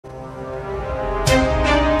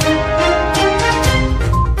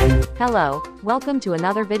Hello, welcome to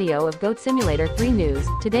another video of Goat Simulator 3 news.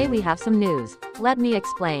 Today we have some news. Let me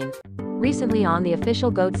explain. Recently on the official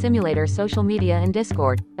Goat Simulator social media and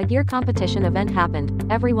Discord, a gear competition event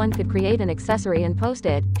happened. Everyone could create an accessory and post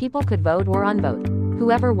it, people could vote or unvote.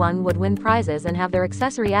 Whoever won would win prizes and have their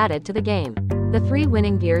accessory added to the game. The 3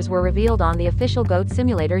 winning gears were revealed on the official Goat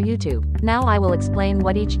Simulator YouTube. Now I will explain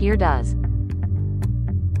what each gear does.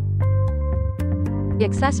 The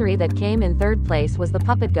accessory that came in third place was the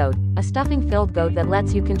Puppet Goat, a stuffing-filled goat that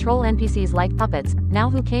lets you control NPCs like puppets. Now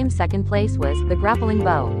who came second place was the Grappling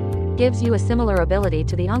Bow. Gives you a similar ability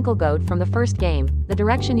to the Uncle Goat from the first game. The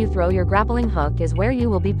direction you throw your grappling hook is where you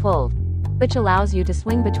will be pulled, which allows you to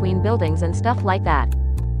swing between buildings and stuff like that.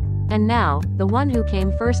 And now, the one who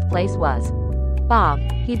came first place was Bob.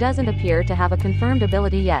 He doesn't appear to have a confirmed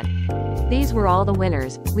ability yet. These were all the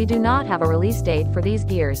winners. We do not have a release date for these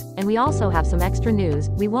gears, and we also have some extra news.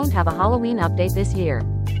 We won't have a Halloween update this year.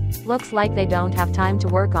 Looks like they don't have time to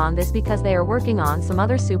work on this because they are working on some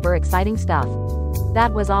other super exciting stuff.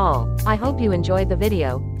 That was all. I hope you enjoyed the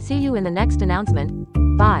video. See you in the next announcement.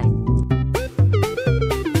 Bye.